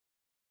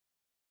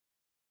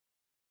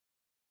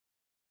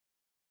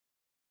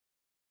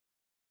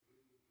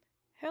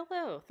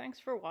Hello, thanks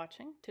for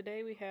watching.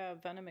 Today we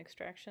have venom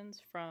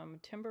extractions from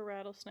timber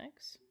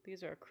rattlesnakes.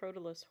 These are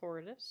Crotalus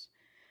horridus.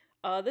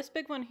 This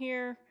big one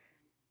here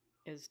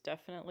is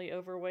definitely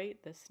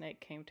overweight. This snake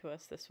came to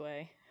us this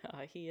way.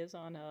 He is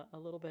on a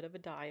little bit of a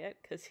diet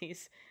because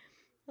he's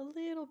a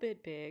little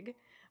bit big.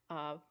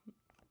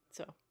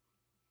 So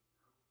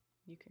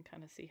you can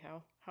kind of see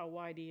how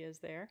wide he is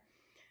there.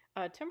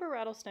 Timber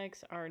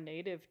rattlesnakes are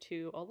native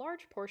to a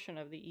large portion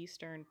of the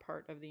eastern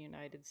part of the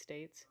United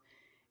States,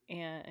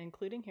 and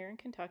including here in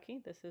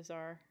Kentucky. This is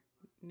our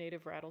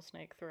native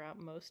rattlesnake throughout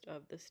most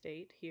of the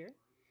state here.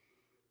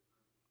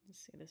 Let's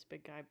see this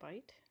big guy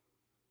bite.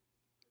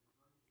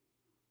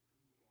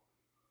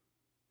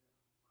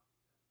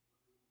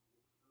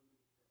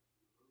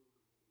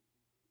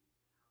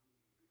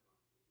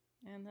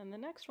 And then the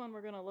next one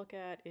we're going to look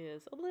at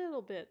is a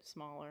little bit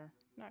smaller,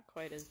 not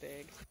quite as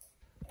big.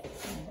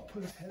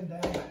 Put his head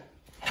down.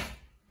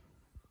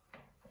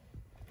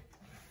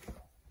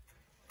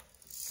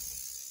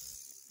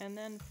 And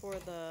then for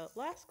the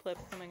last clip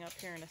coming up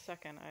here in a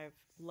second, I've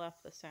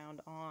left the sound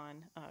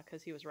on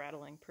because he was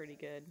rattling pretty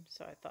good.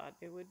 So I thought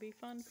it would be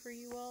fun for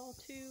you all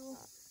to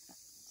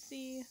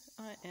see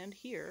and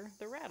hear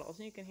the rattles.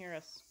 And you can hear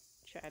us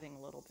chatting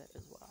a little bit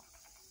as well.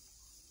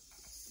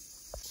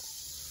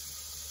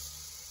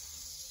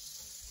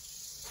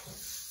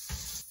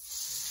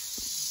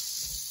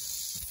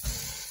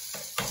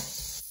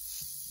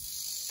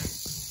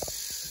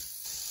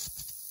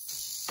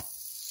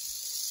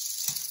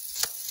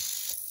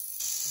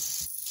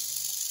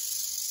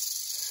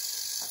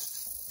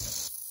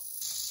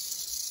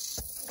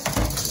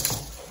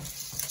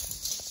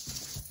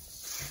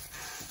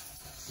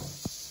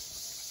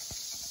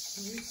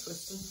 Can you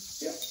twist them?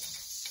 Yep.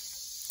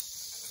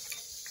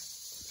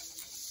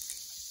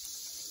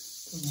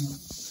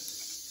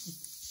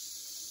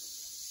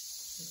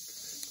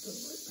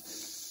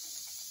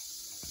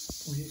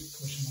 Oh, he's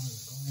pushing on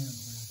his gland,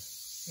 man.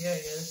 Yeah,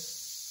 he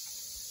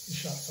is. He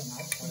shot some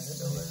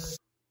outside.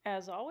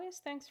 As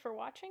always, thanks for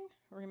watching.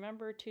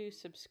 Remember to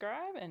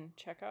subscribe and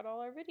check out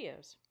all our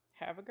videos.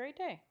 Have a great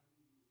day.